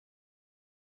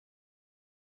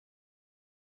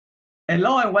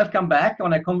Hello and welcome back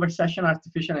on a conversation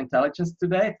artificial intelligence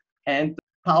today. And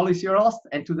Paolo is your host.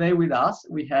 And today with us,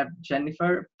 we have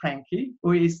Jennifer Prendki,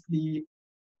 who is the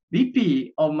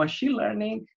VP of Machine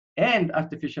Learning and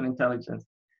Artificial Intelligence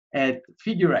at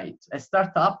Figure 8, a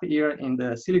startup here in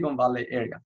the Silicon Valley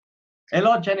area.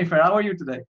 Hello, Jennifer. How are you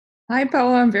today? Hi,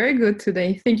 Paolo. I'm very good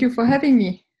today. Thank you for having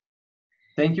me.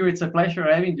 Thank you. It's a pleasure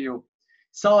having you.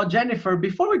 So, Jennifer,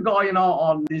 before we go,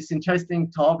 on this interesting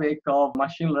topic of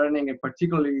machine learning and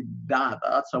particularly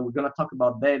data, so we're going to talk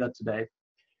about data today,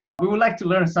 we would like to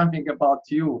learn something about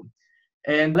you.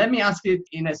 And let me ask it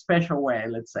in a special way,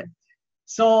 let's say.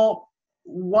 So,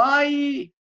 why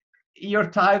your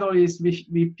title is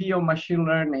VP of Machine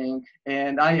Learning,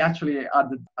 and I actually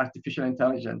added artificial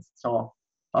intelligence. So,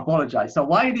 apologize. So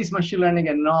why this machine learning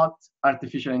and not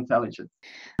artificial intelligence?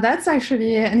 That's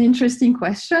actually an interesting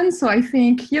question. So I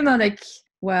think, I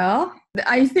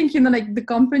think, the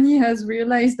company has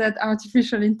realized that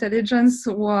artificial intelligence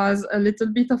was a little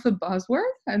bit of a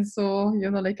buzzword. And so,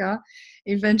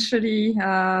 eventually,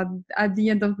 at the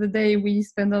end of the day, we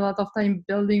spend a lot of time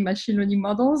building machine learning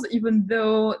models, even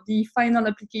though the final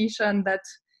application that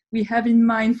we have in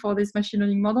mind for these machine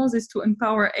learning models is to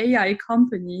empower AI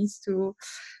companies to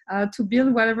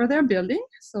build whatever they're building.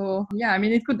 So yeah, I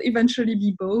mean, it could eventually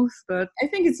be both, but I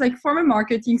think it's like from a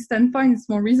marketing standpoint, it's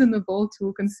more reasonable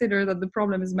to consider that the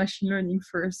problem is machine learning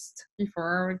first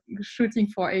before shooting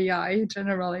for AI,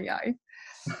 general AI.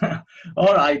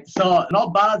 All right, so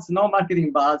no buzz, no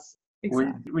marketing buzz.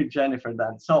 Exactly. With Jennifer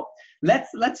then. So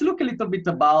let's look a little bit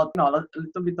about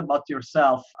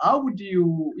yourself. How would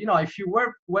you, if you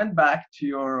went back to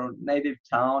your native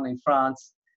town in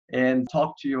France and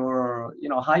talked to your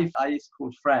high school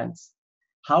friends,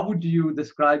 how would you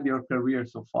describe your career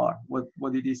so far?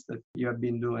 What it is that you have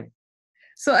been doing?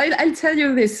 So I'll tell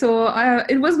you this. So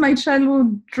it was my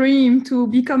childhood dream to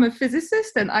become a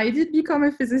physicist, and I did become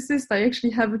a physicist. I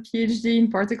actually have a PhD in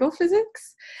particle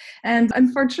physics. And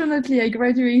unfortunately, I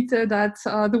graduated at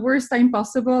the worst time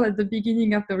possible at the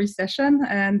beginning of the recession.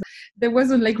 And there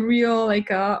wasn't a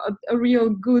real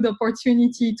good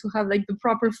opportunity to have the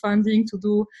proper funding to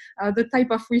do the type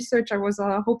of research I was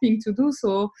hoping to do.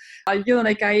 So, I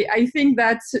think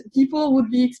that people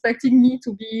would be expecting me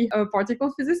to be a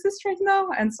particle physicist right now.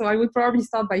 And so I would probably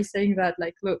start by saying that,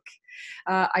 look,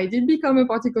 I did become a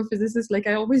particle physicist like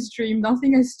I always dreamed.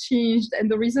 Nothing has changed.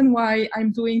 And the reason why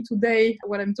I'm doing today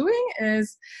what I'm doing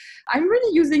is I'm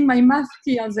really using my math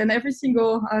skills and every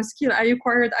single skill I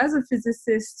acquired as a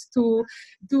physicist to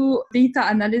do data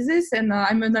analysis. And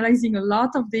I'm analyzing a lot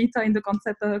of data in the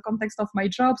context of my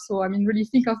job. So, I mean, really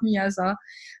think of me as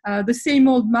the same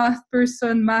old math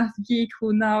person, math geek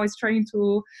who now is trying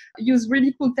to use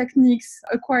really cool techniques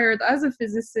acquired as a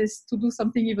physicist to do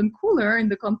something even cooler in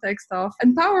the context of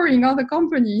empowering other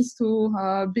companies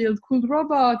to build cool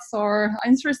robots or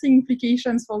interesting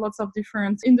implications for lots of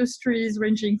different industries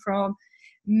ranging from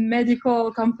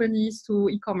medical companies to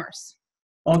e-commerce.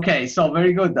 Okay, so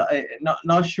very good.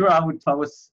 Not sure if I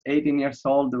was 18 years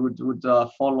old, would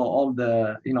follow all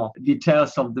the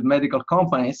details of the medical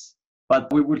companies,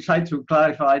 but we will try to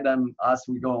clarify them as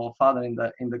we go further in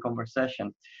the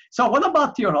conversation. So what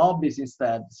about your hobbies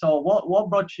instead? So what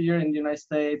brought you here in the United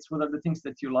States? What are the things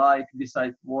that you like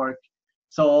besides work?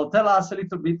 So tell us a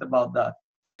little bit about that.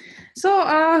 So,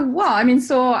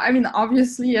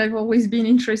 obviously, I've always been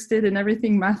interested in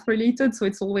everything math related. So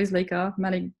it's always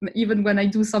even when I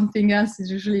do something else, it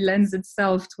usually lends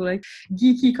itself to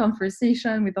geeky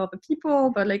conversation with other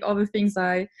people. But other things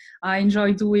I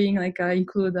enjoy doing, I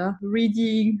include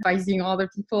reading, advising other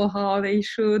people how they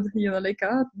should,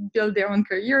 build their own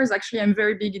careers. Actually, I'm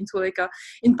very big into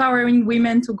empowering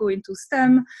women to go into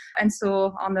STEM. And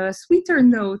so on a sweeter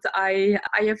note, I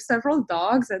have several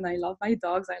dogs and I love my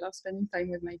dogs. I love spending time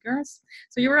with my girls.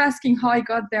 So you were asking how I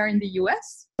got there in the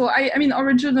US. So I mean,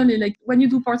 originally, when you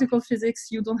do particle physics,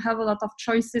 you don't have a lot of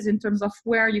choices in terms of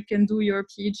where you can do your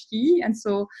PhD. And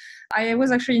so I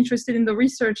was actually interested in the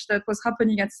research that was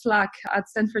happening at SLAC at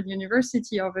Stanford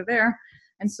University over there.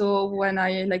 And so when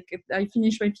I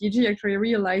finished my PhD, I actually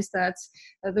realized that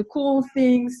the cool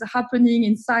things happening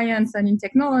in science and in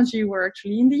technology were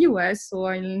actually in the US. So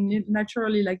I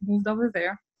naturally moved over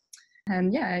there.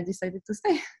 And yeah, I decided to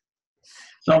stay.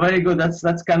 So very good.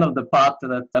 That's kind of the path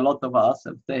that a lot of us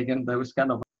have taken. That was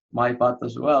kind of my path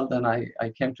as well. Then I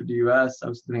came to the US. I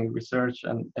was doing research,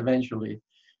 and eventually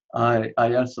I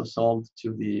also sold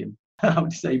to the, I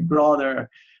would say, broader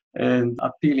and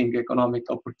appealing economic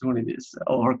opportunities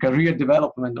or career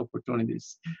development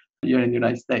opportunities here in the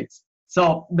United States.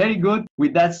 So very good.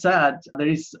 With that said, there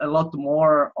is a lot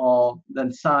more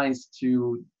than science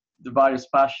to the various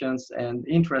passions and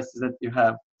interests that you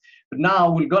have. But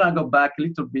now we're gonna go back a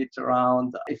little bit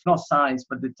around, if not science,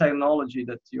 but the technology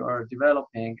that you are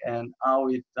developing and how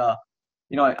it,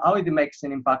 how it makes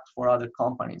an impact for other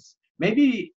companies.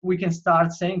 Maybe we can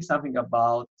start saying something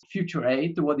about Future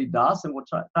 8, what it does and what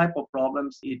type of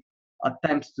problems it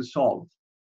attempts to solve.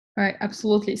 Right,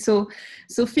 absolutely. So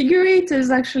Figure 8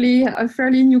 is actually a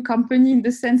fairly new company in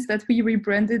the sense that we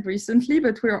rebranded recently,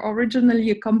 but we're originally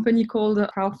a company called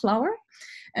Crowdflower.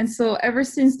 And so ever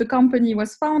since the company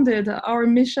was founded, our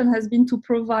mission has been to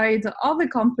provide other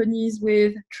companies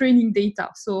with training data.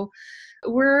 So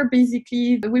we were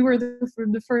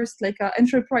the first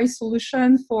enterprise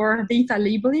solution for data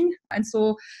labeling. And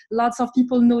so lots of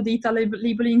people know data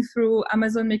labeling through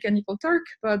Amazon Mechanical Turk,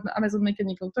 but Amazon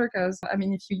Mechanical Turk,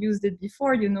 if you used it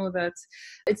before, you know that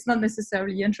it's not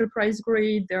necessarily enterprise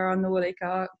grade. There are no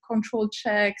control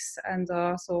checks. And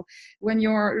so when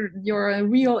you're a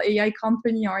real AI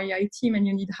company or AI team and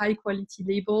you need high quality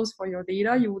labels for your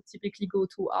data, you would typically go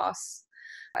to us.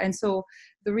 And so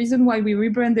the reason why we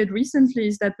rebranded recently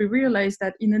is that we realized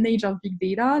that in an age of big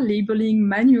data, labeling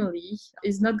manually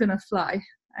is not going to fly.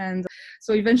 And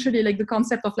so eventually, the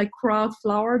concept of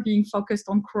Crowdflower being focused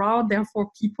on crowd,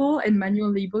 therefore people, and manual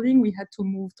labeling, we had to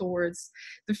move towards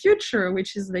the future,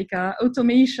 which is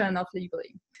automation of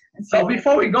labeling. So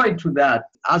before we go into that,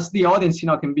 as the audience,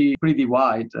 can be pretty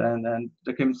wide, and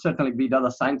there can certainly be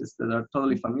data scientists that are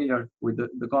totally familiar with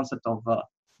the concept of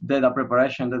data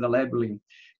preparation, data labeling.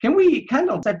 Can we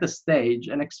kind of set the stage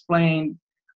and explain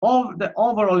all the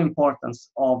overall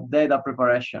importance of data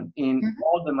preparation in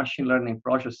all the machine learning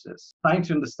processes, trying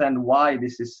to understand why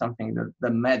this is something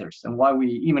that matters and why we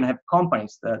even have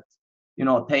companies that,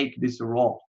 take this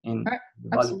role in the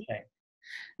value chain?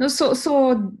 No,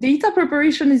 so data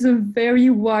preparation is a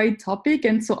very wide topic,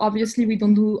 and so obviously we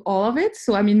don't do all of it.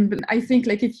 So I think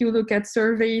if you look at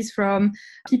surveys from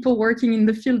people working in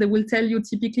the field, they will tell you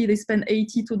typically they spend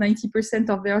 80 to 90%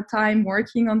 of their time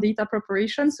working on data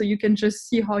preparation. So you can just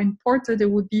see how important it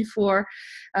would be for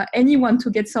anyone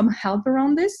to get some help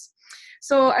around this.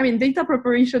 So, data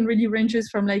preparation really ranges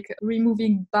from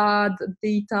removing bad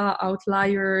data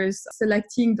outliers,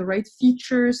 selecting the right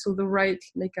features, so the right,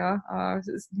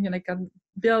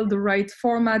 build the right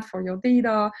format for your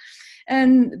data.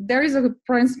 And there is a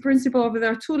principle over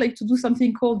there too, to do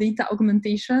something called data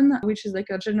augmentation, which is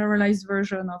a generalized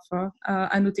version of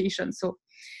annotation. So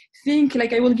think,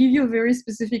 I will give you a very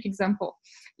specific example.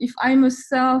 If I'm a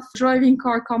self-driving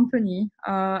car company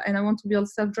and I want to build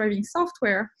self-driving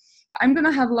software, I'm going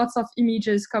to have lots of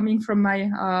images coming from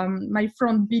my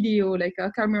front video,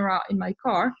 a camera in my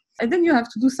car. And then you have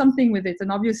to do something with it. And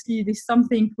obviously, this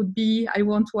something could be, I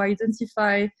want to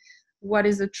identify what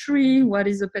is a tree, what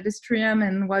is a pedestrian,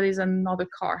 and what is another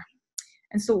car.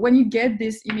 And so when you get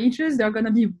these images, they're going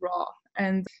to be raw.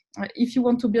 And if you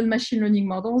want to build machine learning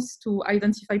models to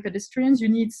identify pedestrians, you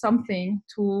need something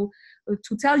to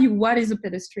tell you what is a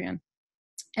pedestrian.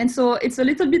 And so it's a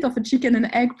little bit of a chicken and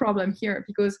egg problem here,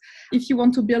 because if you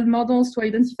want to build models to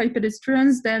identify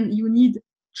pedestrians, then you need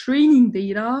training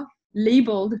data,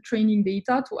 labeled training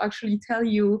data, to actually tell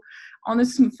you on a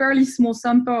fairly small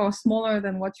sample or smaller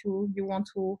than what you want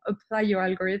to apply your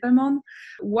algorithm on,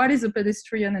 what is a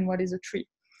pedestrian and what is a tree.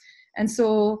 And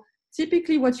so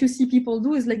typically what you see people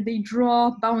do is they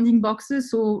draw bounding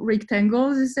boxes, so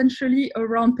rectangles essentially,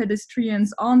 around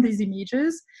pedestrians on these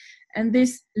images. And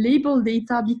this label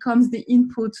data becomes the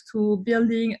input to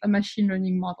building a machine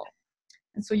learning model.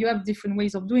 And so you have different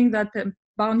ways of doing that.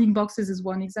 Bounding boxes is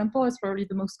one example. It's probably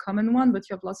the most common one, but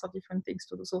you have lots of different things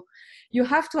to do. So you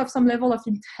have to have some level of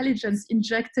intelligence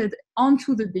injected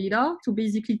onto the data to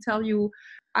basically tell you,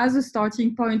 as a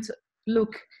starting point,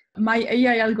 look, my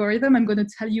AI algorithm, I'm going to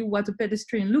tell you what a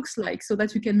pedestrian looks like so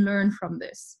that you can learn from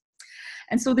this.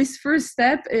 And so this first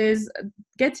step is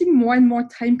getting more and more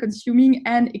time consuming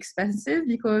and expensive,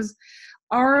 because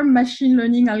our machine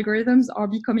learning algorithms are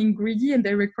becoming greedy and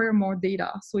they require more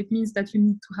data. So it means that you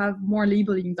need to have more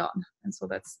labeling done. And so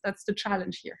that's the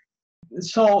challenge here.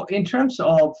 So in terms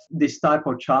of this type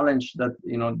of challenge that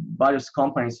various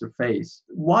companies face,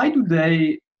 why do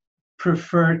they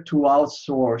prefer to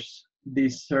outsource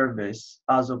this service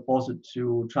as opposed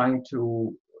to trying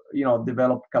to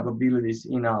develop capabilities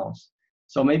in-house?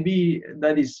 So maybe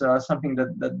that is something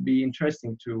that'd be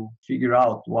interesting to figure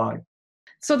out why.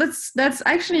 So that's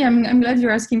actually I'm glad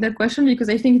you're asking that question, because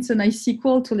I think it's a nice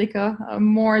sequel to like a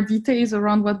more details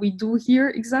around what we do here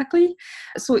exactly.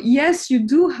 So yes, you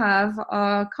do have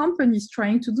companies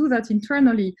trying to do that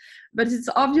internally, but it's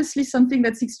obviously something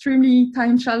that's extremely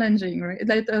time challenging, right?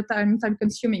 Like time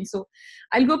consuming. So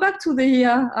I'll go back to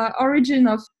the origin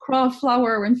of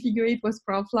Crowdflower when Figure 8 was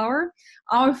Crowdflower.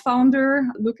 Our founder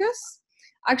Lucas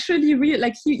actually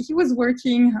like he was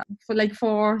working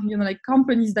for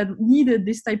companies that needed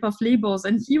this type of labels,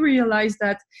 and he realized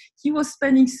that he was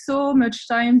spending so much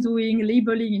time doing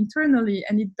labeling internally,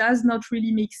 and it does not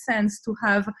really make sense to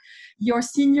have your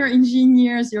senior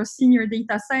engineers, your senior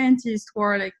data scientists, who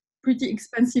are like pretty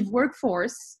expensive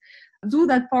workforce, do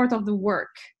that part of the work.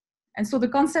 And so the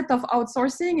concept of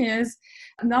outsourcing is,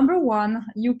 number one,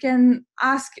 you can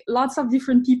ask lots of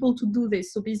different people to do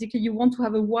this. So basically you want to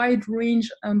have a wide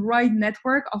range and wide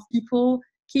network of people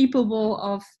capable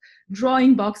of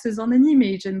drawing boxes on an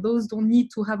image, and those don't need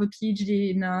to have a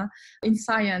PhD in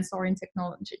science or in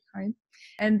technology, right?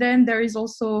 And then there is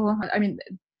also,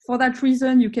 for that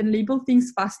reason, you can label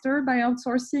things faster by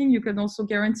outsourcing. You can also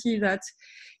guarantee that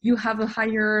you have a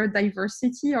higher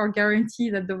diversity, or guarantee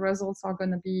that the results are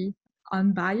going to be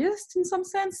unbiased in some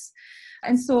sense.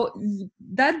 And so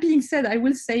that being said, I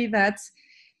will say that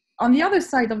on the other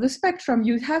side of the spectrum,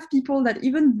 you have people that,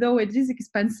 even though it is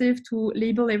expensive to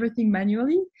label everything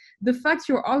manually, the fact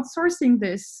you're outsourcing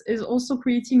this is also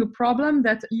creating a problem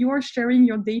that you are sharing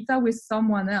your data with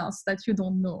someone else that you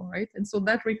don't know, right? And so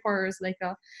that requires like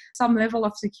some level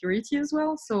of security as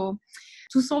well. So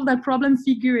to solve that problem,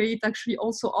 Figure 8 actually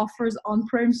also offers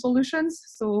on-prem solutions.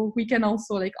 So we can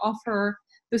also like offer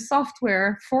the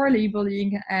software for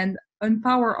labeling and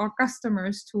empower our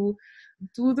customers to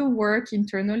do the work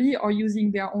internally or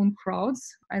using their own crowds,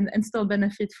 and still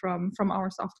benefit from our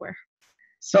software.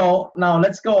 So now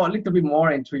let's go a little bit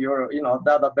more into your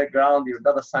data background, your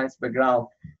data science background.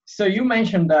 So you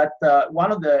mentioned that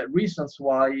one of the reasons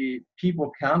why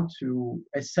people come to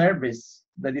a service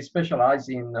that is specialized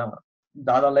in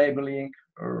data labeling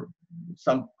or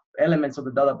some elements of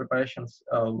the data preparations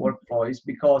workflow is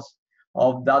because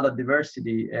of data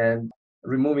diversity and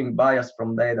removing bias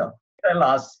from data. Tell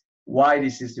us why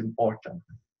this is important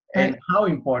and how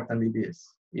important it is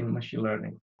in machine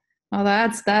learning. Well,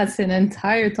 that's an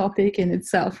entire topic in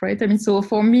itself, right? I mean, so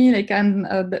for me, like,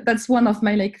 that's one of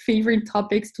my like favorite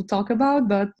topics to talk about.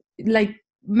 But like,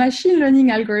 machine learning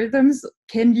algorithms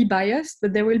can be biased,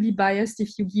 but they will be biased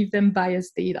if you give them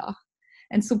biased data.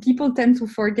 And so people tend to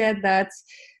forget that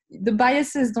the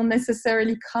biases don't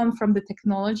necessarily come from the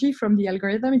technology, from the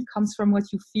algorithm. It comes from what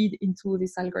you feed into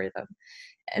this algorithm.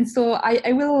 And so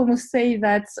I will almost say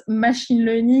that machine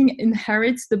learning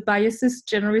inherits the biases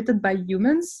generated by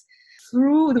humans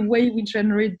through the way we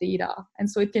generate data. And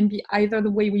so it can be either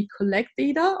the way we collect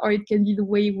data, or it can be the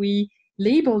way we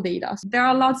label data. So there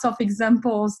are lots of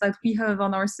examples that we have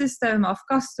on our system of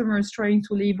customers trying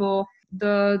to label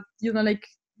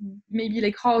maybe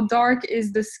like how dark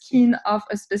is the skin of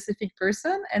a specific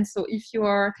person. And so if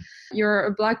you're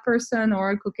a Black person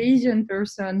or a Caucasian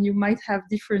person, you might have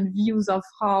different views of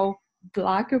how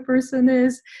Black a person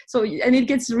is. So, and it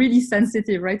gets really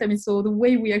sensitive, right? I mean, so the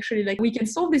way we actually we can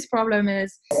solve this problem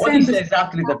is what is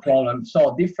exactly the problem?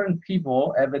 So different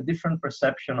people have a different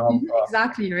perception of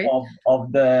exactly, right?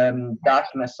 of the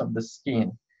darkness of the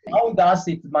skin. How does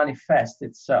it manifest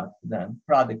itself then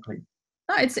practically?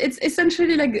 No, it's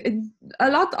essentially like a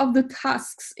lot of the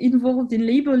tasks involved in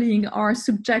labeling are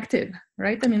subjective,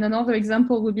 right? I mean, another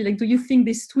example would be like, do you think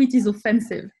this tweet is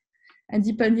offensive? And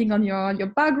depending on your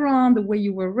background, the way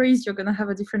you were raised, you're going to have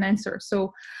a different answer.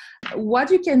 So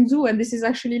what you can do, and this is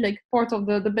actually like part of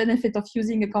the benefit of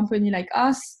using a company like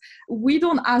us, we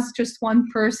don't ask just one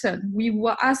person. We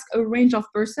will ask a range of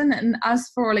person. And as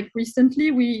for like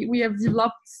recently, we have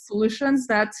developed solutions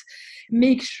that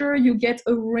make sure you get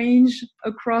a range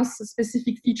across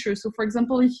specific features. So for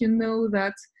example, if you know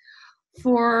that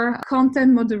for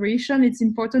content moderation, it's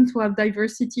important to have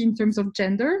diversity in terms of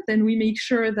gender, then we make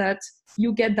sure that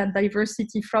you get that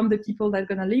diversity from the people that are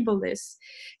going to label this.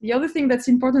 The other thing that's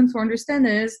important to understand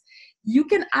is you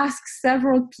can ask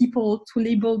several people to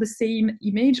label the same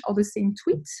image or the same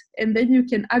tweet, and then you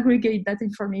can aggregate that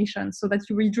information so that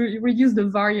you reduce the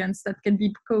variance that can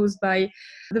be caused by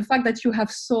the fact that you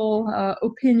have sole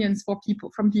opinions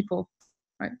from people,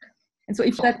 right? And so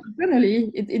if that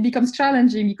internally, it becomes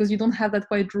challenging because you don't have that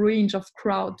wide range of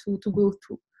crowd to go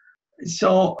through.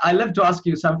 So I'd love to ask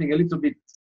you something a little bit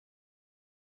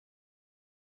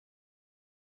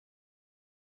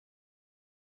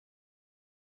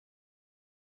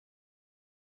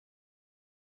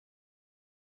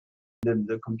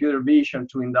the computer vision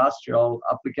to industrial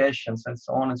applications and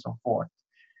so on and so forth.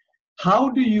 How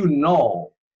do you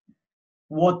know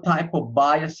what type of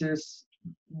biases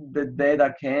the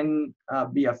data can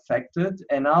be affected,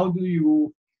 and how do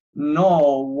you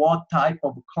know what type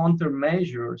of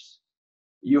countermeasures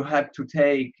you have to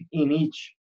take in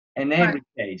each and every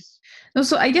case? No,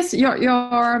 so I guess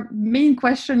your main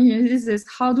question here is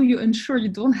how do you ensure you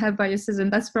don't have biases?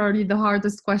 And that's probably the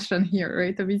hardest question here,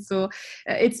 right? I mean, so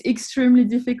it's extremely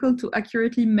difficult to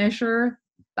accurately measure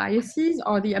biases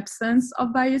or the absence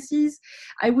of biases.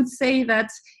 I would say that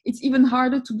it's even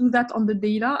harder to do that on the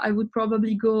data. I would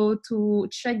probably go to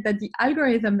check that the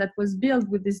algorithm that was built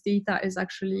with this data is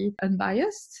actually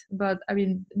unbiased. But I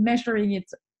mean, measuring it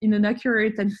in an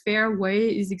accurate and fair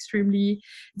way is extremely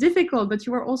difficult. But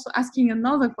you were also asking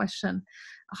another question.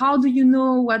 How do you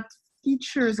know what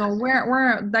features or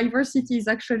where diversity is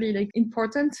actually like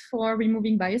important for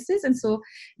removing biases? And so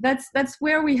that's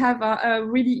where we have a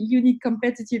really unique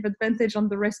competitive advantage on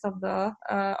the rest of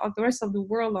the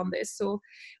world on this. So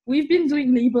we've been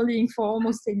doing labeling for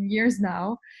almost 10 years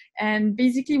now, and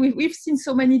basically we've seen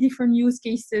so many different use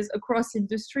cases across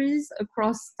industries,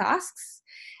 across tasks.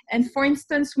 And for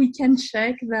instance, we can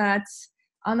check that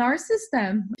on our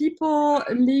system, people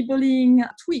labeling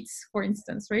tweets, for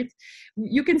instance, right?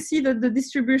 You can see that the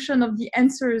distribution of the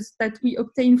answers that we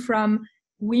obtain from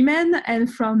women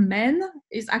and from men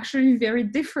is actually very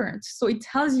different. So it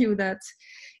tells you that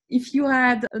if you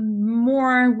had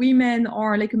more women,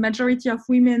 or like a majority of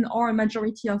women or a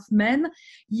majority of men,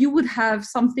 you would have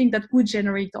something that would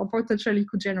generate or potentially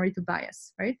could generate a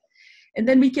bias, right? And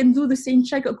then we can do the same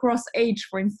check across age,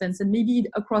 for instance, and maybe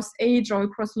across age or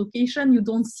across location, you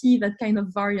don't see that kind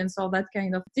of variance or that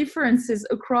kind of differences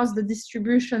across the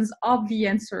distributions of the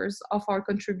answers of our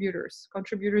contributors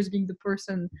being the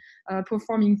person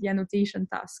performing the annotation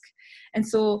task. And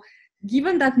so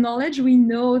given that knowledge, we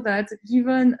know that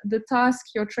given the task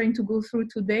you're trying to go through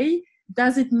today,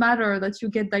 does it matter that you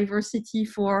get diversity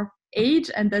for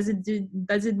age, and does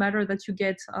it matter that you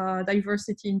get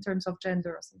diversity in terms of gender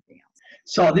or something else?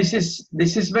 So this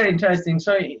is very interesting.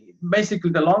 So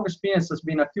basically, the long experience has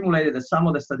been accumulated, that some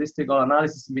of the statistical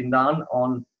analysis has been done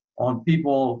on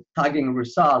people tagging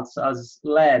results has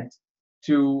led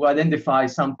to identify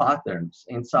some patterns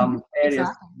in some areas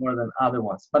more than other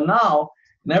ones. But now,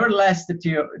 nevertheless, that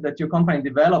your company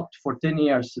developed for 10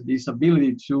 years this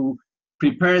ability to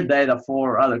prepare data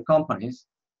for other companies.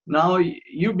 Now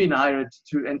you've been hired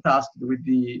and tasked with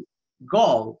the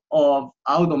goal of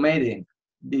automating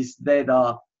this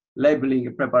data labeling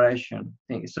and preparation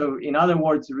thing. So in other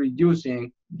words,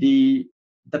 reducing the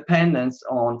dependence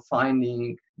on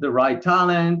finding the right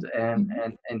talent and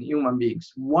human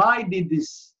beings. Why did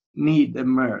this need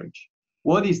emerge?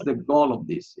 What is the goal of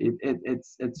this?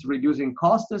 It's reducing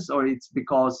costs, or it's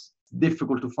because it's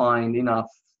difficult to find enough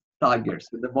taggers?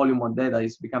 The volume of data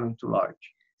is becoming too large.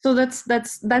 So that's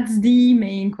the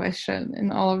main question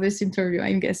in all of this interview,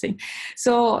 I'm guessing.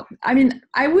 So, I mean,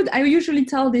 I usually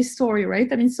tell this story,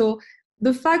 right? I mean, so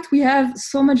the fact we have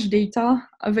so much data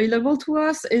available to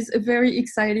us is very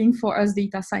exciting for us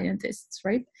data scientists,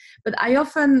 right? But I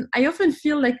often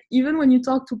feel like even when you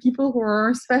talk to people who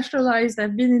are specialized,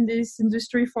 have been in this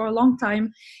industry for a long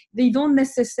time, they don't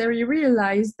necessarily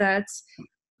realize that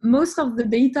most of the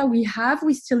data we have,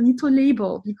 we still need to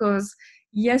label, because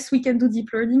yes, we can do deep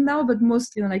learning now, but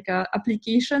mostly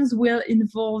applications will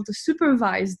involve the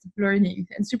supervised learning,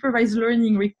 and supervised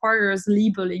learning requires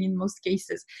labeling in most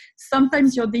cases.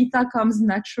 Sometimes your data comes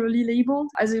naturally labeled,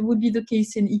 as it would be the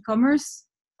case in e-commerce,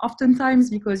 oftentimes,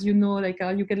 because you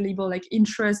can label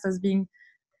interest as being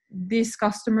this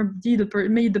customer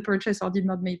made the purchase or did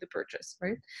not make the purchase,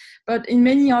 right? But in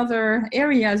many other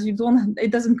areas, it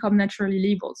doesn't come naturally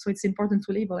labeled, so it's important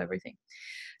to label everything.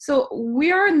 So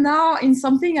we are now in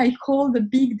something I call the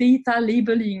big data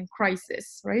labeling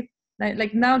crisis, right?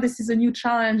 Like now this is a new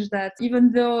challenge that,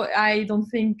 even though I don't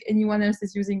think anyone else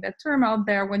is using that term out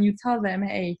there, when you tell them,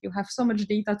 hey, you have so much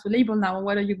data to label now,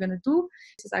 what are you going to do?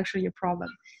 This is actually a problem.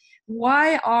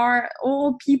 Why are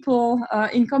all people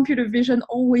in computer vision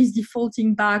always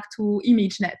defaulting back to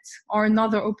ImageNet or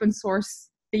another open source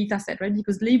data set, right?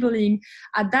 Because labeling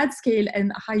at that scale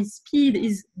and high speed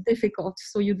is difficult.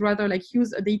 So you'd rather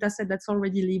use a data set that's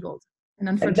already labeled.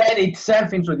 And that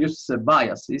itself introduces a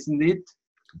bias, isn't it?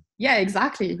 Yeah,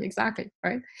 exactly,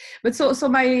 right? But so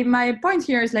my point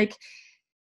here is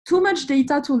too much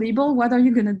data to label, what are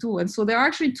you going to do? And so there are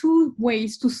actually two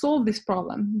ways to solve this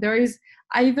problem. There is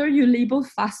either you label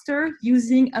faster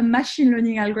using a machine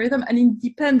learning algorithm, an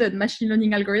independent machine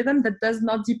learning algorithm that does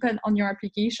not depend on your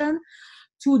application,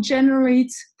 to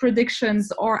generate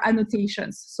predictions or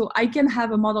annotations. So I can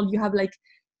have a model, you have like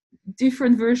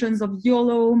different versions of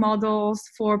YOLO models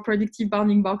for predictive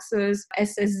bounding boxes,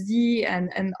 SSD,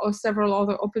 and or several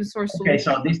other open source Okay,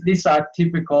 solutions. so these are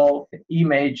typical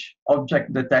image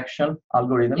object detection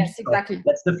algorithms. Yes, exactly. So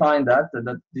let's define that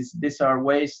these are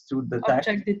ways to detect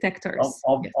Object detectors.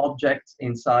 Yes. objects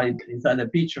inside the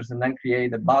pictures and then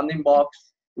create a bounding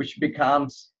box, which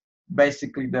becomes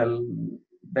basically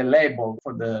the label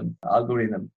for the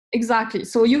algorithm. Exactly.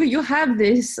 So you have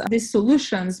these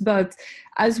solutions, but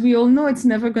as we all know, it's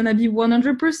never going to be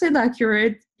 100%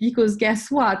 accurate, because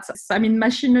guess what? I mean,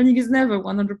 machine learning is never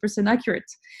 100% accurate.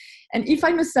 And if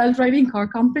I'm a self-driving car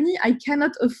company, I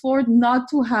cannot afford not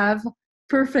to have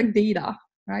perfect data,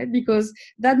 right? Because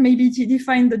that may be to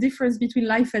define the difference between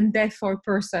life and death for a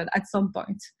person at some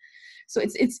point. So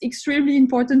it's extremely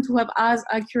important to have as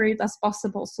accurate as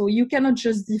possible. So you cannot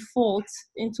just default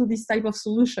into this type of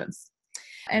solutions.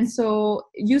 And so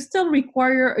you still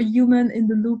require a human in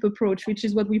the loop approach, which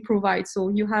is what we provide. So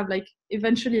you have like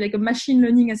eventually like a machine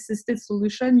learning assisted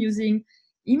solution using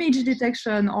image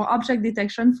detection or object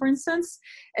detection, for instance.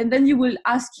 And then you will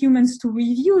ask humans to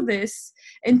review this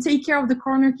and take care of the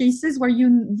corner cases where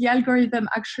the algorithm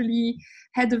actually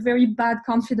had a very bad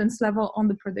confidence level on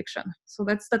the prediction. So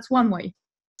that's one way.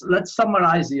 Let's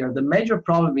summarize here. The major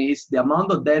problem is the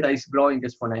amount of data is growing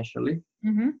exponentially.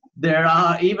 Mm-hmm. There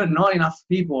are even not enough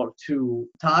people to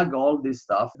tag all this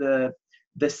stuff. The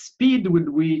speed with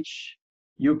which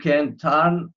you can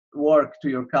turn work to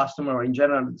your customer, or in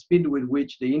general, the speed with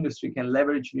which the industry can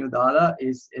leverage new data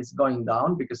is going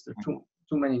down because there are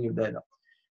too many new data.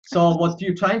 So what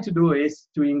you're trying to do is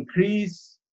to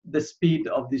increase the speed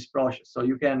of this process. So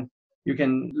you can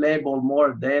label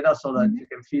more data so that you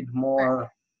can feed more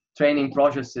training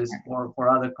processes for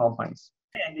other companies.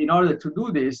 And in order to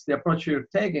do this, the approach you're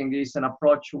taking is an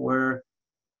approach where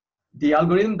the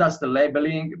algorithm does the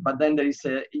labeling, but then there is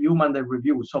a human that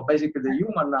reviews. So basically the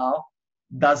human now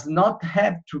does not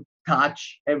have to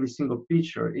touch every single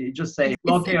feature. It just says,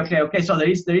 okay. So there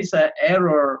is an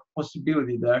error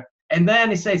possibility there. And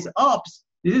then it says, oops,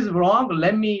 this is wrong.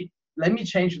 Let me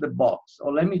change the box,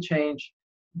 or let me change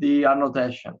the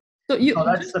annotation. So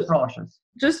that's the process.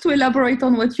 Just to elaborate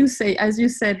on what you say, as you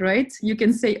said, right? You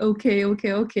can say,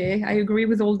 okay, I agree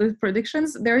with all the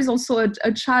predictions. There is also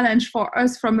a challenge for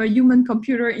us from a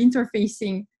human-computer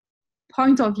interfacing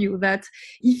point of view, that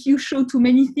if you show too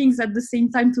many things at the same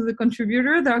time to the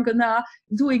contributor, they're gonna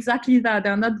do exactly that.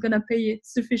 They're not gonna pay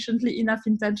sufficiently enough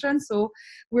attention. So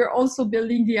we're also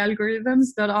building the algorithms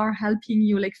that are helping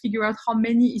you like figure out how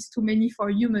many is too many for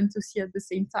a human to see at the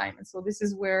same time. And so this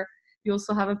is where you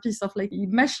also have a piece of like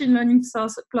machine learning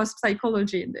plus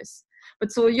psychology in this.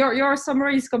 But so your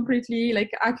summary is completely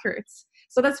like accurate.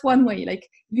 So that's one way, like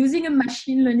using a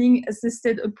machine learning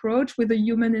assisted approach with a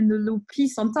human in the loop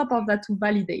piece on top of that to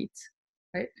validate,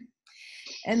 right?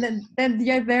 And then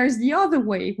there's the other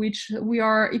way, which we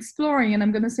are exploring. And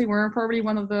I'm going to say we're probably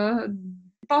one of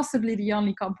possibly the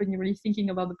only company really thinking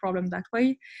about the problem that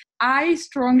way. I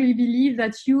strongly believe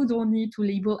that you don't need to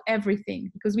label everything,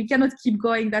 because we cannot keep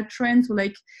going that trend to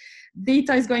like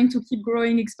data is going to keep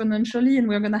growing exponentially and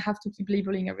we're going to have to keep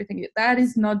labeling everything. That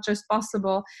is not just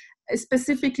possible,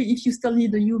 specifically if you still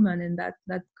need a human in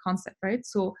that concept, right?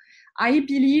 So I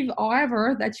believe,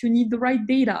 however, that you need the right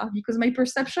data, because my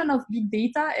perception of big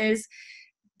data is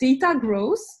data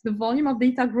grows, the volume of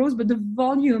data grows, but the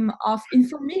volume of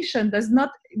information does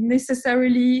not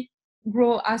necessarily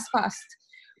grow as fast.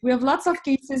 We have lots of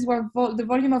cases where the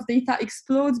volume of data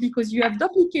explodes because you have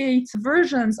duplicate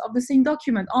versions of the same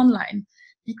document online,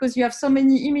 because you have so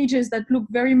many images that look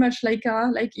very much like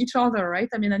each other, right?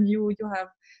 I mean, and you have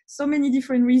so many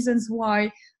different reasons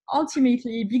why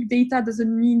ultimately big data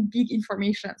doesn't mean big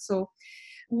information. So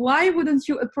why wouldn't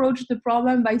you approach the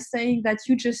problem by saying that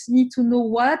you just need to know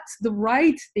what the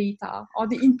right data or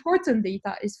the important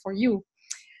data is for you?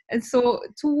 And so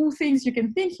two things you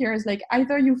can think here is like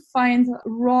either you find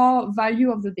raw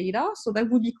value of the data, so that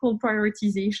would be called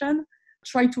prioritization,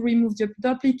 try to remove the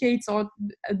duplicates or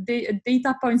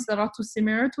data points that are too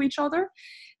similar to each other.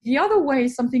 The other way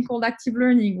is something called active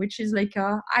learning, which is like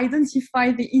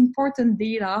identify the important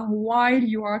data while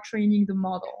you are training the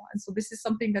model. And so this is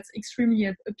something that's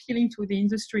extremely appealing to the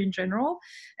industry in general.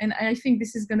 And I think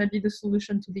this is going to be the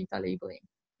solution to data labeling.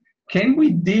 Can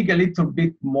we dig a little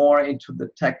bit more into the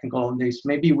technical of this,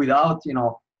 maybe without,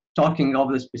 talking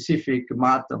of the specific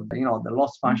math of, the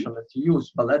loss function that you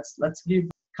use, but let's give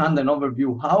kind of an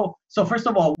overview. So first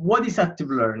of all, what is active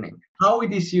learning? How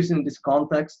it is used in this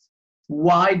context?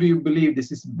 Why do you believe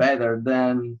this is better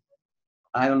than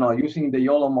I don't know, using the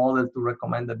YOLO model to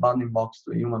recommend the bounding box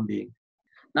to a human being?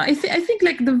 No, I think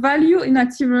like the value in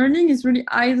active learning is really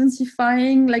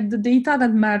identifying like the data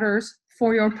that matters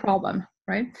for your problem,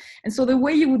 right? And so the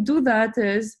way you would do that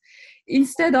is,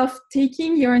 instead of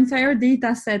taking your entire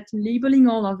data set, labeling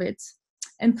all of it,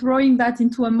 and throwing that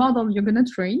into a model you're going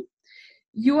to train,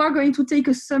 you are going to take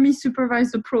a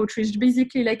semi-supervised approach, which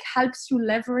basically like helps you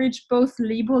leverage both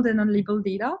labeled and unlabeled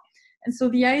data. And so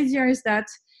the idea is that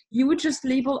you would just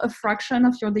label a fraction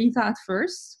of your data at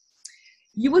first.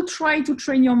 You will try to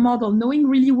train your model knowing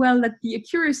really well that the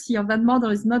accuracy of that model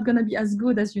is not going to be as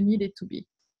good as you need it to be.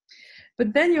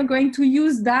 But then you're going to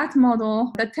use that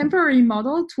model, that temporary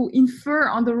model, to infer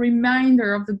on the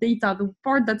remainder of the data, the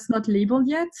part that's not labeled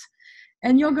yet.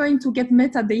 And you're going to get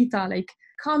metadata like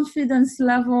confidence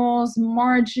levels,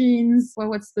 margins, well,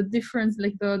 what's the difference,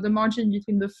 like the margin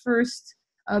between the first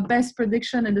best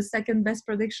prediction and the second best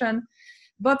prediction.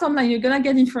 Bottom line, you're going to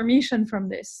get information from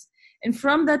this. And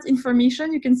from that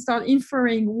information, you can start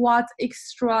inferring what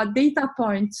extra data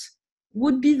points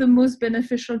would be the most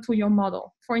beneficial to your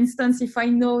model. For instance, if I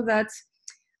know that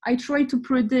I try to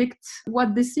predict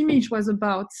what this image was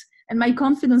about and my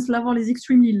confidence level is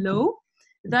extremely low,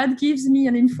 that gives me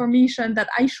an information that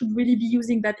I should really be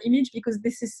using that image because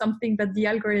this is something that the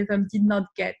algorithm did not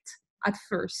get at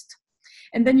first.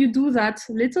 And then you do that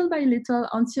little by little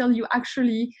until you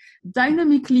actually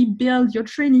dynamically build your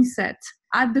training set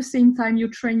at the same time you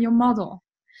train your model.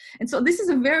 And so this is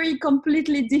a very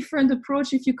completely different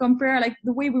approach if you compare like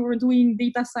the way we were doing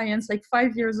data science like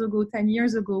 5 years ago, 10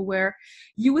 years ago, where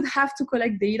you would have to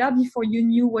collect data before you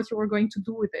knew what you were going to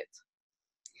do with it.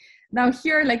 Now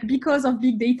here, like because of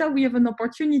big data, we have an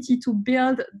opportunity to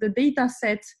build the data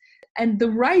set and the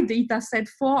right data set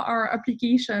for our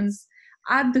applications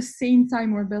at the same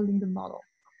time we're building the model.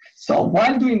 So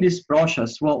while doing this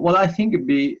process, well, what I think would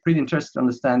be pretty interesting to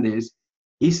understand is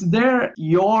there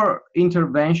your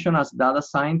intervention as data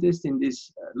scientist in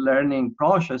this learning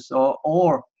process,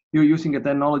 or you're using a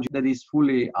technology that is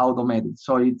fully automated?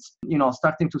 So it's,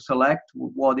 starting to select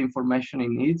what information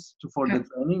it needs for the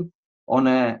training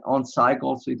on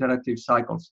cycles, iterative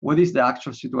cycles. What is the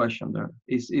actual situation there?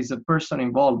 Is a person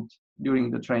involved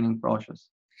during the training process?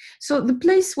 So the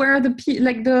place where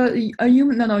a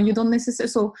human, no, you don't necessarily.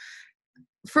 So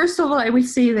first of all, I will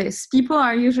say this: people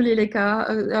are usually like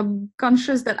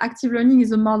conscious that active learning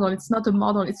is a model. It's not a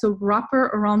model; it's a wrapper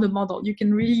around a model. You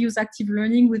can really use active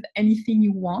learning with anything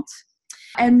you want.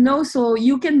 And no, so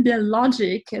you can build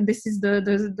logic, and this is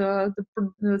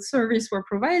the service we're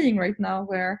providing right now,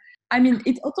 where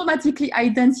it automatically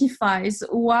identifies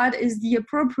what is the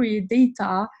appropriate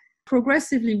data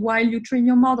progressively while you train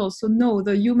your model. So no,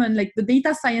 the human, like the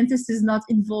data scientist, is not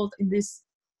involved in this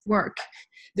work.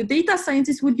 The data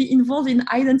scientist would be involved in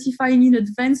identifying in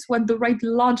advance what the right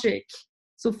logic.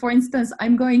 So for instance,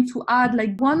 I'm going to add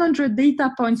like 100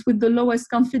 data points with the lowest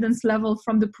confidence level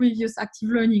from the previous active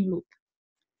learning loop,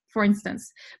 for instance.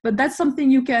 But that's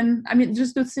something you can,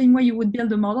 just the same way you would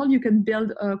build a model, you can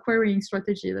build a querying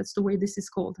strategy. That's the way this is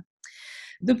called.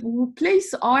 The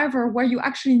place, however, where you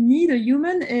actually need a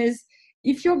human is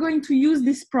if you're going to use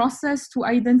this process to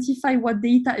identify what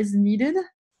data is needed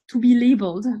to be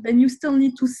labeled, then you still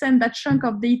need to send that chunk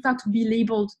of data to be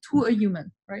labeled to a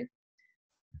human, right?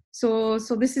 So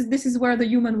this is where the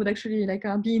human would actually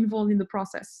be involved in the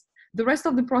process. The rest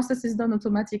of the process is done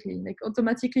automatically. Like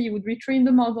automatically, you would retrain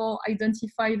the model,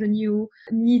 identify the new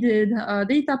needed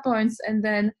data points, and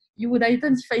then you would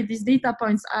identify these data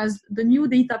points as the new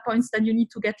data points that you need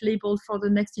to get labeled for the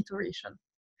next iteration.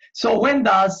 So when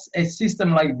does a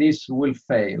system like this will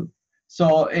fail?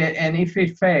 So, and if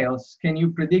it fails, can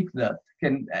you predict that?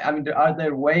 Are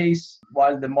there ways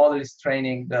while the model is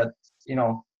training that,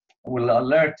 will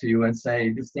alert you and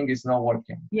say this thing is not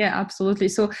working? Yeah, absolutely.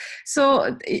 So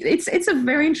it's a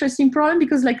very interesting problem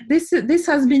because this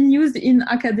has been used in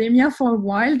academia for a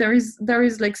while. There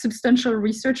is like substantial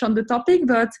research on the topic,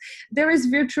 but there is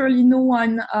virtually no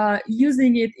one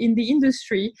using it in the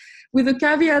industry, with a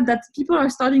caveat that people are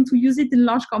starting to use it in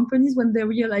large companies when they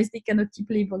realize they cannot keep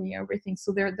labeling everything.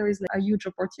 So there is a huge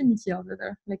opportunity over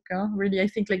there. Really, I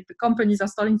think the companies are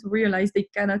starting to realize they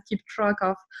cannot keep track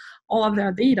of all of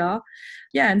their data.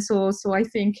 Yeah, and so I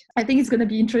think it's going to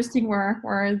be interesting where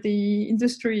the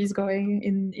industry is going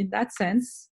in that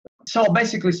sense. So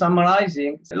basically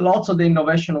summarizing, lots of the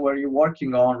innovation where you're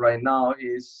working on right now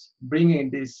is bringing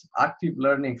these active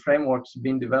learning frameworks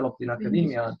being developed in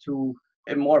academia to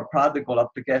a more practical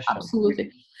application. Absolutely.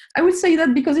 I would say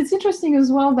that because it's interesting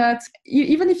as well that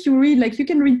even if you read, you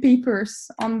can read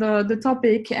papers on the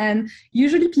topic, and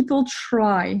usually people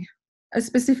try. a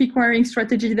specific querying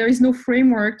strategy. There is no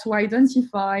framework to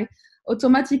identify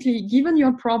automatically, given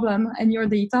your problem and your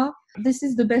data, this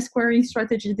is the best querying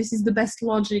strategy, this is the best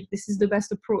logic, this is the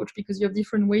best approach, because you have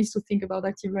different ways to think about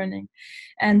active learning.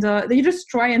 And they just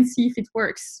try and see if it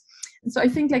works. And so I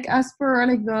think, like, as per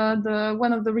like the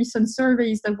one of the recent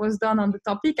surveys that was done on the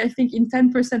topic, I think in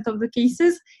 10% of the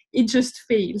cases, it just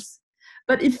fails.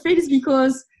 But it fails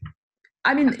because,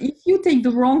 I mean, if you take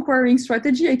the wrong querying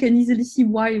strategy, I can easily see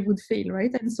why it would fail,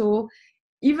 right? And so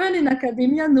even in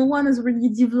academia, no one has really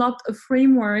developed a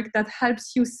framework that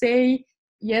helps you say,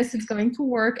 yes, it's going to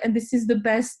work, and this is the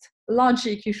best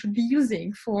logic you should be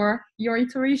using for your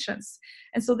iterations.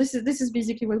 And so this is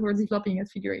basically what we're developing at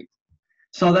Figure 8.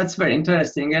 So that's very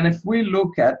interesting. And if we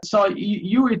look at, so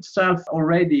you itself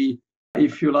already,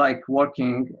 if you like,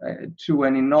 working to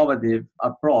an innovative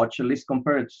approach, at least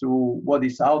compared to what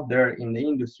is out there in the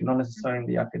industry, not necessarily in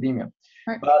the academia.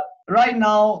 Right. But right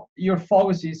now, your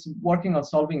focus is working on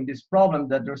solving this problem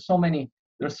that there's so many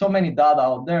data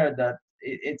out there that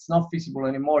it's not feasible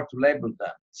anymore to label them.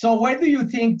 So where do you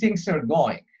think things are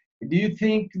going? Do you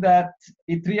think that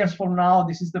in 3 years from now,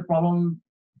 this is the problem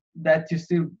that you're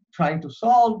still trying to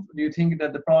solve? Do you think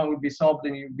that the problem will be solved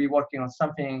and you'll be working on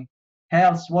something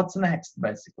else? What's next,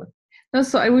 basically? No,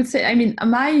 so I would say, I mean,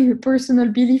 my personal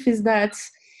belief is that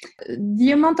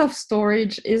the amount of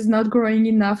storage is not growing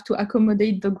enough to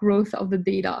accommodate the growth of the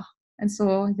data. And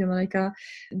so, you know, like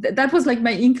that was like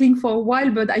my inkling for a while,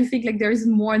 but I think like there is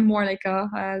more and more like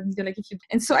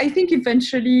and so I think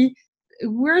eventually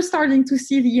we're starting to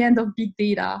see the end of big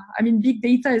data. I mean, big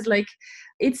data is like,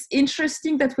 it's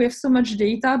interesting that we have so much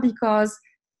data because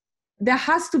there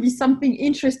has to be something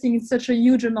interesting in such a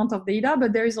huge amount of data,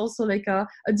 but there is also like a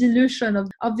dilution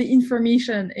of the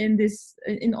information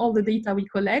in all the data we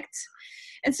collect.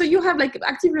 And so you have like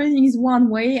active learning is one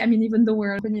way. I mean, even though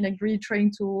we're really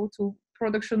trying to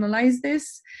productionalize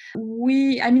this,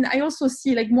 I also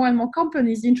see like more and more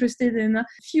companies interested in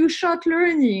few-shot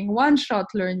learning, one-shot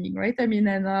learning, right? I mean,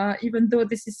 and even though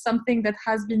this is something that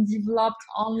has been developed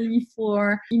only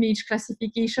for image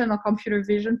classification or computer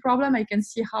vision problem, I can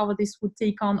see how this would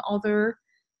take on other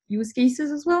use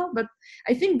cases as well. But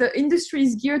I think the industry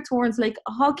is geared towards like,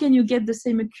 how can you get the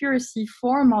same accuracy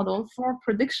for model, for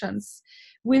predictions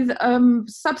with a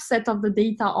subset of the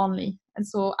data only? And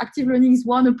so active learning is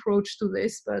one approach to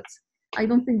this, but I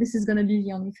don't think this is going to be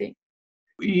the only thing.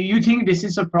 You think this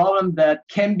is a problem that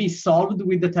can be solved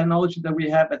with the technology that we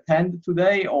have at hand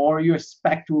today, or you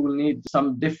expect we will need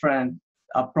some different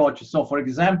approaches? So for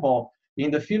example,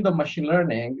 in the field of machine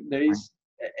learning, there is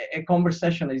a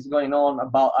conversation that is going on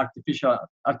about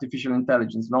artificial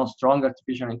intelligence, strong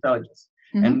artificial intelligence.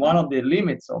 Mm-hmm. And one of the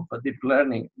limits of deep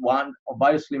learning, one of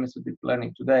various limits of deep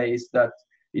learning today, is that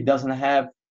it doesn't have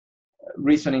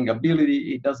reasoning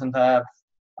ability, it doesn't have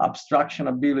abstraction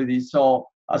ability. So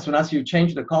as soon as you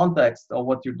change the context of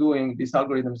what you're doing, these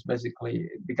algorithms basically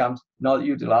becomes not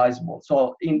utilizable.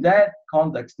 So in that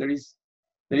context, there is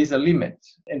a limit,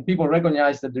 and people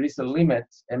recognize that there is a limit,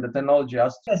 and the technology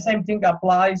has. The same thing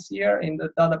applies here in the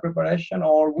data preparation,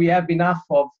 or we have enough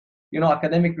of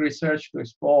academic research to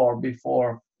explore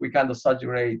before we kind of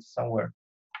saturate somewhere.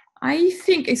 I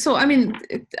think so. I mean,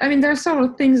 there are several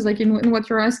things like in what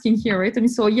you're asking here, right? I mean,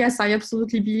 so yes, I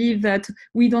absolutely believe that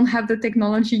we don't have the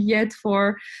technology yet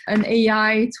for an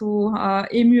AI to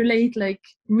emulate like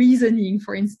reasoning,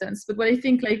 for instance. But what I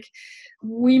think like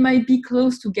we might be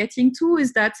close to getting to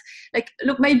is that, like,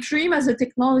 look, my dream as a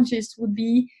technologist would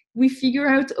be we figure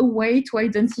out a way to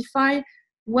identify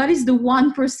what is the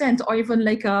 1% or even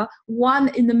like a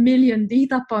 1 in a million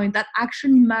data point that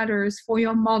actually matters for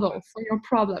your model, for your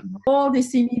problem. All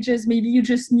these images, maybe you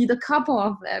just need a couple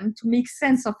of them to make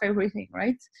sense of everything,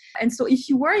 right? And so if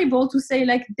you were able to say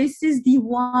like, this is the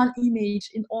one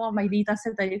image in all my data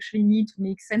set I actually need to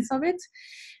make sense of it,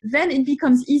 then it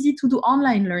becomes easy to do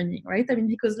online learning, right? I mean,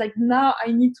 because like now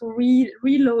I need to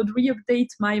reload, re-update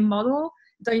my model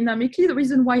dynamically. The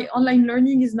reason why online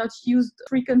learning is not used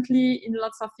frequently in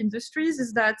lots of industries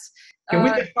is that... Can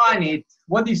we define it?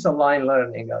 What is online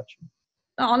learning actually?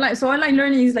 Online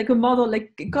learning is like a model,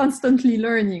 like constantly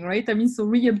learning, right? I mean, so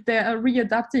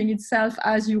readapting itself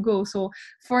as you go. So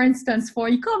for instance, for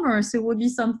e-commerce, it would be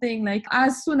something like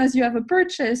as soon as you have a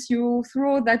purchase, you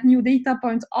throw that new data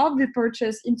point of the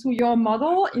purchase into your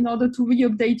model in order to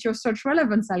re-update your search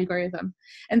relevance algorithm.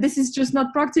 And this is just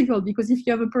not practical because if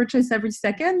you have a purchase every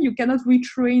second, you cannot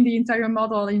retrain the entire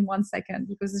model in 1 second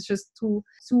because it's just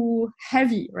too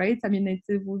heavy, right? I mean,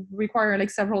 it would require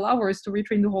like several hours to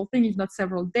retrain the whole thing, if not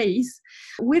several days.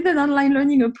 With an online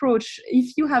learning approach,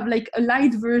 if you have like a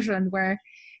light version where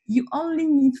you only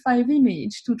need 5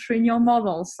 images to train your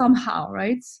model somehow,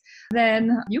 right? Then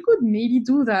you could maybe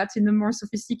do that in a more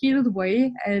sophisticated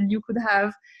way, and you could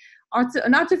have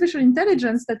an artificial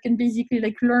intelligence that can basically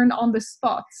like learn on the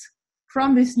spot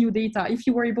from this new data. If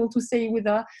you were able to say with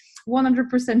a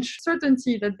 100%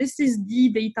 certainty that this is the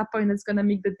data point that's going to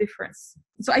make the difference.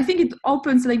 So I think it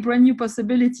opens like brand new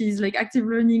possibilities, like active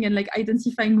learning and like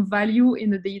identifying value in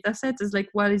the data set is like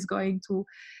what is going to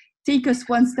take us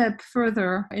one step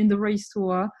further in the race to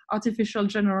artificial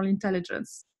general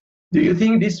intelligence. Do you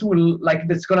think this will, like,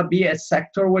 there's going to be a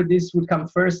sector where this will come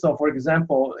first? So, for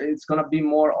example, it's going to be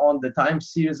more on the time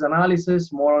series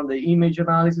analysis, more on the image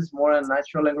analysis, more on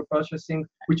natural language processing.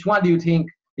 Which one do you think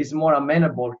is more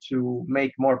amenable to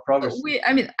make more progress?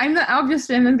 I'm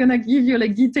not gonna give you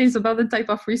like details about the type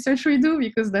of research we do,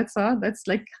 because that's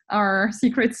like our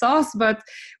secret sauce. But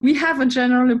we have a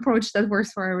general approach that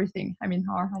works for everything.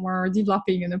 We're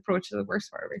developing an approach that works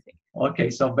for everything. Okay,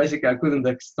 so basically, I couldn't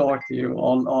extort you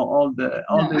all the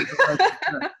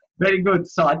information. Very good.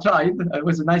 So I tried. It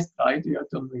was a nice try. You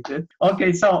told me that.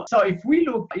 Okay, so if we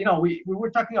look, we were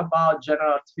talking about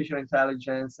general artificial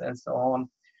intelligence and so on.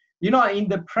 In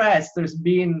the press, there's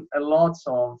been a lot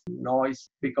of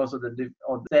noise because of the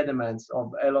sentiments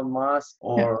of Elon Musk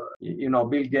or,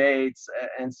 Bill Gates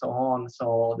and so on.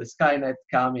 So the Skynet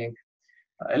coming,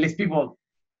 at least people,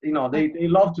 they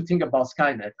love to think about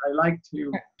Skynet. I like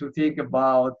to think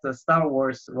about the Star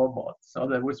Wars robot. So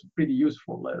that was pretty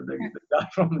useful, the guy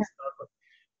from Star Wars.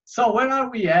 So where are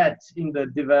we at in the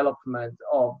development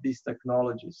of these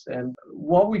technologies, and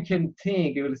what we can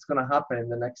think is going to happen in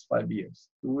the next 5 years?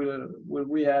 Will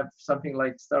we have something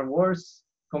like Star Wars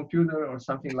computer or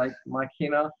something like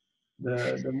Machina,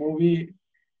 the movie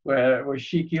where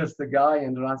she kills the guy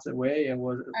and runs away and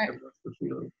was the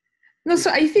film? No,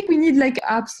 so I think we need like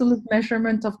absolute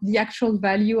measurement of the actual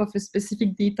value of a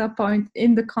specific data point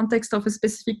in the context of a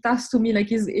specific task. To me,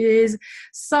 like is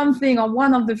something or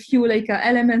one of the few like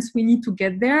elements we need to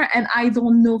get there. And I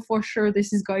don't know for sure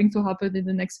this is going to happen in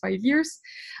the next 5 years.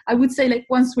 I would say like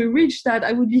once we reach that,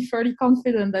 I would be fairly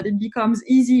confident that it becomes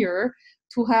easier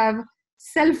to have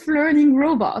self-learning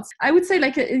robots. I would say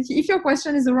like if your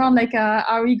question is around like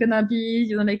are we gonna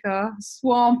be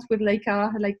swamped with like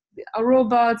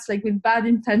robots like with bad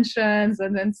intentions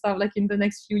and stuff like in the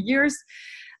next few years,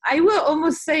 I will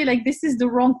almost say like this is the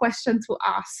wrong question to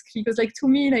ask, because like to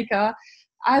me like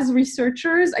as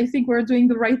researchers, I think we're doing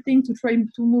the right thing to try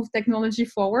to move technology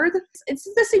forward. It's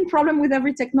the same problem with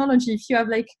every technology. If you have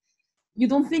like you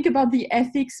don't think about the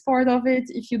ethics part of it,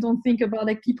 if you don't think about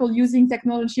like people using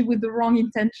technology with the wrong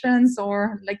intentions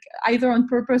or like either on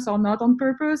purpose or not on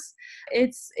purpose,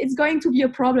 it's going to be a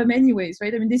problem anyways,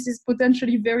 right? I mean, this is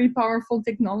potentially very powerful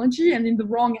technology, and in the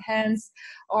wrong hands,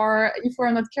 or if we're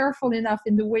not careful enough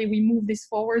in the way we move this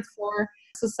forward for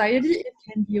society, it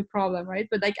can be a problem, right?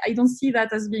 But like I don't see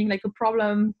that as being like a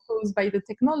problem caused by the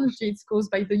technology, it's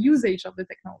caused by the usage of the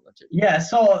technology. Yeah,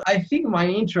 so I think my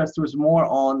interest was more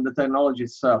on the technology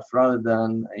itself rather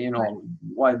than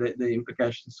why the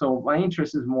implications. So my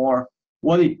interest is more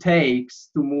what it takes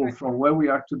to move from where we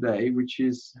are today, which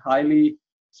is highly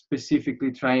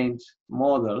specifically trained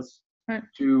models,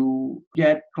 to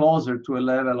get closer to a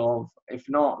level of, if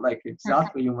not like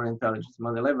exactly human intelligence,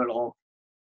 but a level of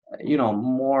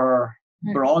more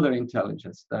broader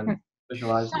intelligence than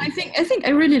specialized. I think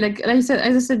I really like as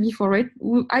I said before, right?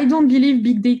 I don't believe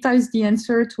big data is the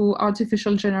answer to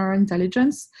artificial general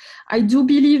intelligence. I do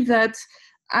believe that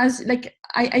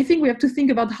I think we have to think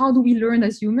about how do we learn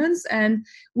as humans, and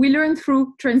we learn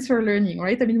through transfer learning,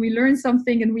 right? I mean, we learn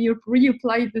something and we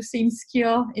reapply the same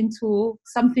skill into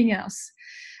something else.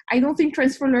 I don't think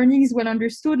transfer learning is well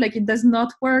understood. Like it does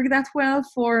not work that well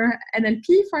for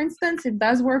NLP, for instance. It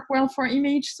does work well for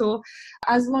image. So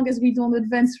as long as we don't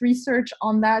advance research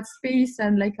on that space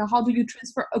and like how do you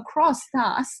transfer across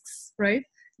tasks, right?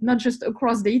 Not just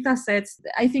across data sets.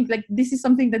 I think like this is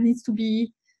something that needs to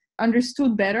be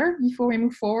understood better before we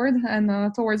move forward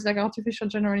and towards like artificial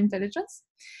general intelligence.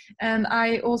 And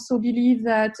I also believe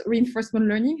that reinforcement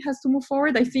learning has to move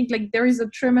forward. I think like there is a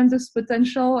tremendous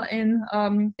potential in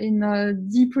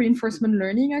deep reinforcement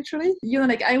learning, actually.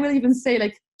 Like I will even say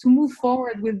like to move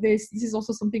forward with this is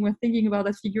also something we're thinking about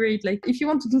at Figure 8. Like if you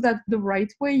want to do that the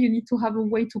right way, you need to have a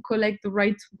way to collect the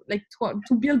right, like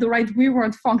to build the right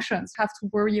reward functions. You have to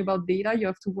worry about data. You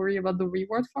have to worry about the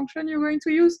reward function you're going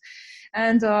to use.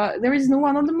 And there is no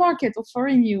one on the market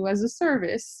offering you as a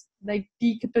service like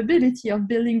the capability of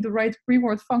building the right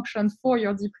reward function for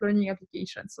your deep learning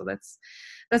application. So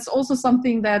that's also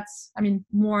something that's,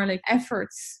 more like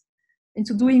efforts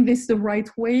into doing this the right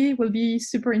way will be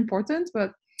super important.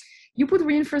 But you put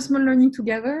reinforcement learning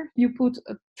together, you put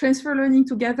transfer learning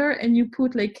together, and you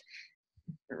put like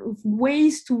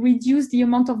ways to reduce the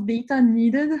amount of data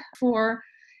needed for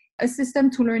a system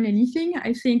to learn anything.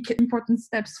 I think important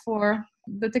steps for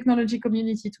the technology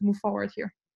community to move forward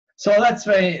here. So that's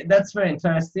very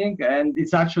interesting, and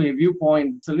it's actually a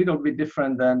viewpoint. It's a little bit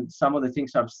different than some of the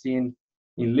things I've seen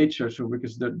in literature,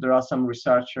 because there are some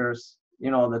researchers,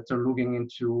 that are looking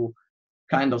into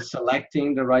kind of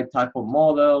selecting the right type of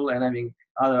model and having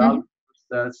other algorithms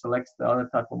that selects the other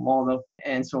type of model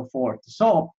and so forth.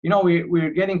 So,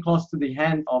 we're getting close to the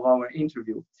end of our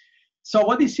interview. So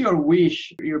what is your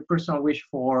wish, your personal wish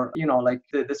for, like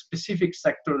the specific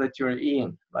sector that you're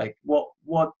in? Like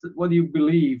what do you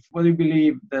believe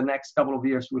the next couple of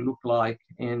years will look like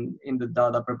in the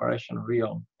data preparation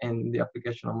realm and the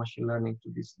application of machine learning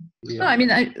to this realm? No, I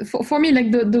mean, for me,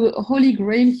 like the holy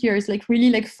grail here is like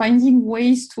really like finding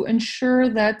ways to ensure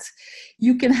that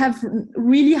you can have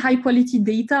really high quality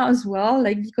data as well.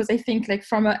 Like, because I think like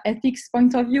from an ethics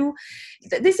point of view,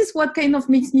 this is what kind of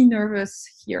makes me nervous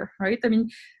here, right? I mean,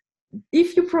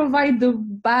 if you provide the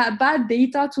bad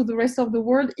data to the rest of the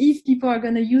world, if people are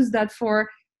going to use that for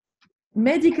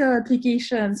medical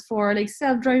applications, for like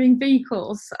self-driving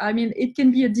vehicles, I mean, it can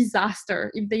be a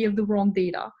disaster if they have the wrong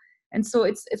data. And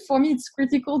so for me, it's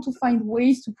critical to find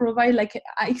ways to provide like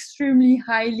extremely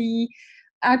highly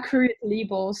accurate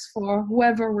labels for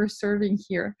whoever we're serving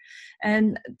here.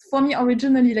 And for me,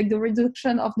 originally, like the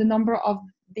reduction of the number of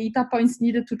data points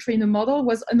needed to train a model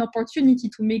was an opportunity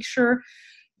to make sure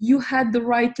you had the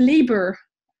right labor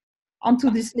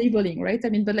onto this labeling, right? I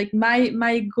mean, but like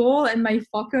my goal and my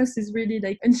focus is really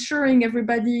like ensuring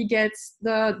everybody gets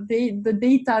the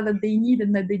data that they need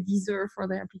and that they deserve for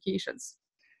their applications.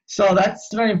 So that's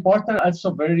very important,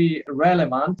 also very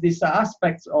relevant. These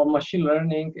aspects of machine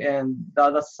learning and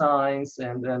data science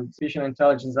and artificial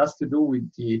intelligence has to do with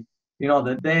the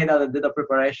data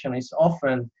preparation is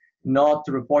often not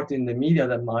reported in the media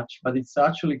that much, but it's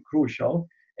actually crucial.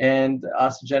 And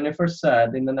as Jennifer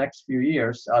said, in the next few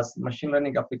years, as machine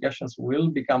learning applications will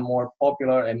become more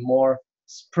popular and more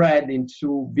spread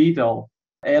into vital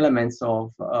elements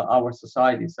of our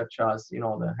society, such as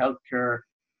the healthcare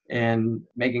and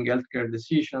making healthcare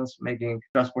decisions, making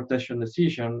transportation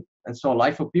decisions, and so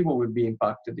life of people will be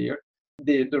impacted here.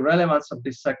 The relevance of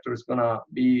this sector is going to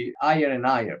be higher and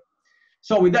higher.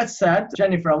 So with that said,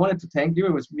 Jennifer, I wanted to thank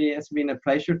you. It's been a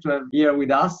pleasure to have you here with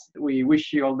us. We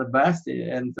wish you all the best,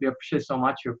 and we appreciate so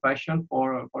much your passion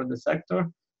for the sector.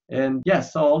 And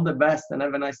yes, so all the best, and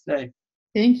have a nice day.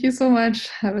 Thank you so much.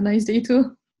 Have a nice day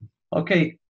too.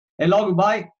 Okay. Hello,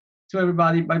 goodbye to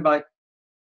everybody. Bye-bye.